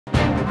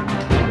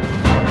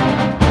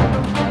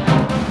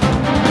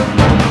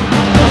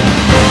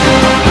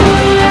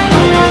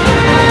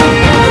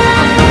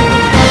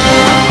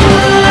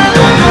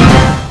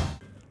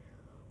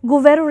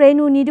Governu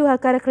Reinu Unidu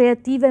hakarak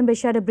reativa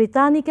Embaixada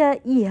Británika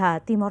e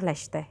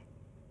Timor-Leste.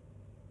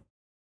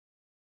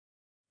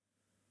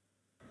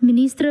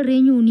 Ministra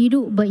Reino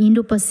Unido ba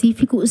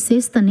Indo-Pacífico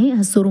sexta-ne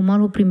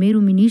assorumal o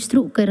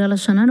primeiro-ministro que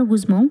relacionado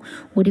Guzmão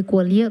o de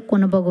qualia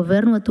quando o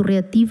governo atu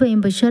reativa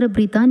Embaixada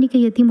Británika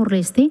e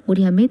Timor-Leste o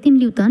de hametin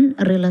liutan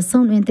a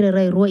relação entre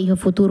Rairua e o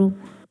futuro.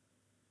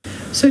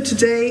 So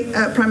today,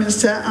 Prime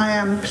Minister, I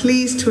am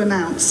pleased to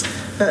announce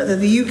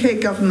that the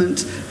UK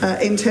government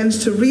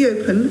intends to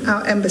reopen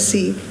our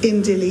embassy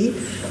in Dili,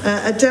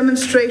 a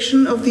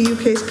demonstration of the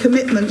UK's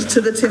commitment to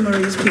the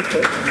Timorese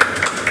people.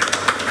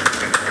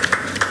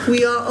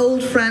 We are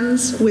old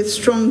friends with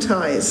strong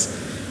ties,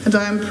 and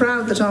I am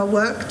proud that our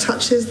work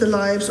touches the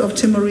lives of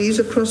Timorese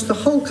across the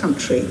whole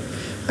country.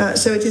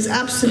 So it is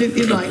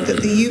absolutely right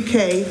that the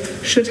UK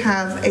should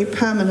have a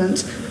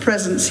permanent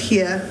presence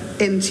here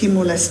in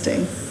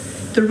Timor-Leste.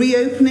 The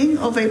reopening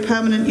of a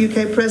permanent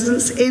UK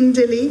presence in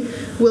Dili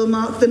will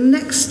mark the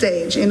next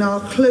stage in our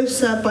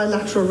closer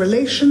bilateral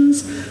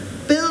relations,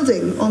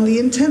 building on the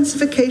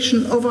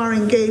intensification of our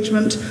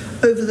engagement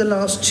over the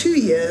last 2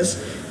 years,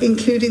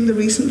 including the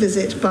recent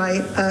visit by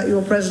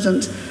your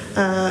President,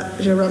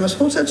 Ramos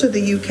Horta, to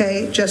the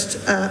UK just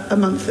a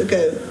month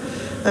ago.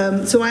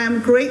 So I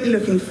am greatly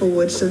looking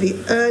forward to the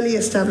early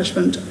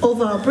establishment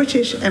of our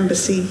British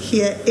Embassy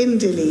here in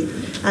Dili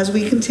as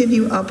we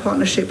continue our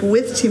partnership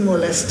with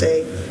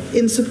Timor-Leste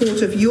in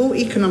support of your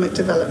economic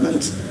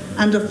development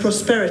and of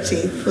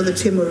prosperity for the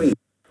Timorese.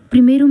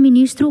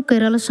 Primeiro-ministro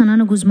Kairala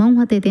Sanana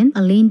Guzmão Hateten,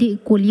 além de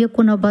colher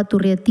com a batu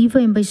reativa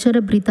a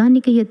Embaixada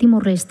Britânica e a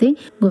Timor-Leste,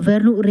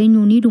 Governu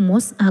Reinu Unidu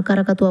mos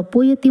hakarak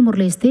apoia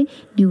Timor-Leste,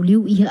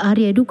 diuliu e a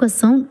área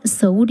educação,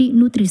 saúde e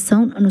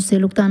nutrição no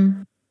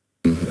Seluktan.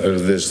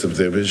 Agradeço a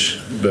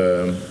todos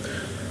da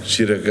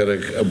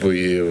hakarak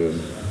apoio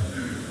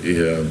e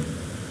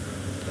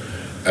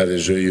a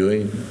áreas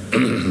joioi,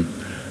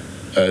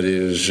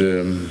 áreas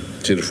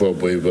tirfo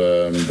apoio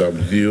para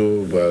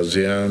WTO, para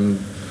ASEAN,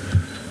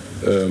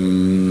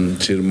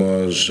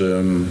 tirmos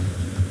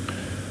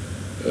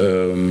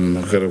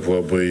hakarak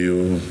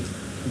apoio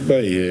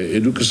para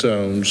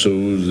educação,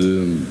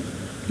 saúde,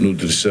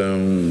 nutrição,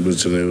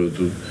 bacineiro,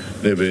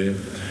 nebe.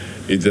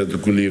 E tanto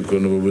colhi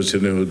quando você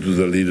não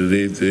tudo ali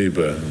direito e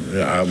pá,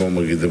 a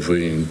bomba que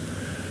foi em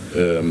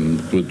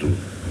Kutu,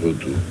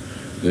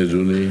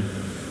 Neduni,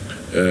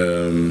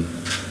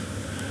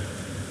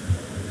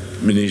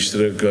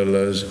 ministra que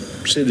ela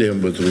se deu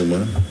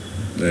batruma,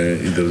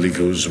 e dali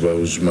que os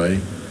baús mai,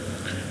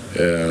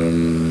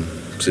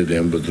 se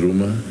deu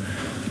batruma,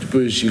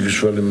 depois chegos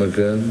falei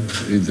macan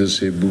e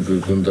desse buca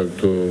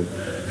contactou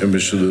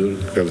embaixador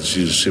que ela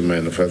se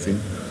semana fatim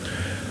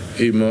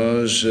e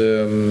nós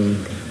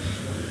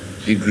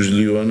e que os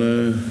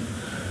Leona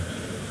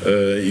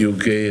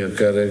UK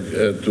hakarak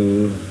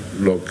atu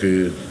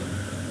loque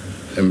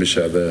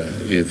Embaixada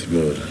e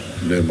Timor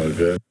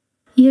Leste.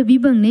 E a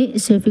Bibangne,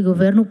 chefe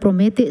governo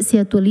promete se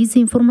atualiza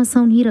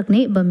informação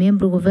hirakne ba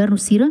membro governo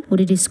Sira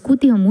onde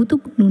discute a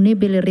mutuk no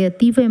nebele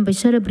reativa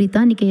Embaixada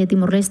Británica e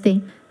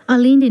Timor-Leste.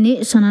 Além de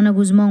ne, Sanana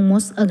Guzmão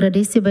mos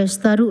agradece ao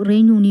Estado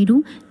Reino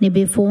Unido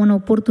nebe foi uma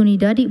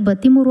oportunidade ba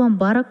Timoruan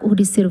Barak o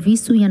de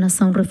serviço e a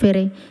nação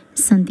refere.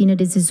 Santina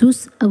de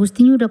Jesus,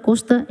 Agostinho da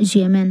Costa,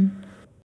 GMN.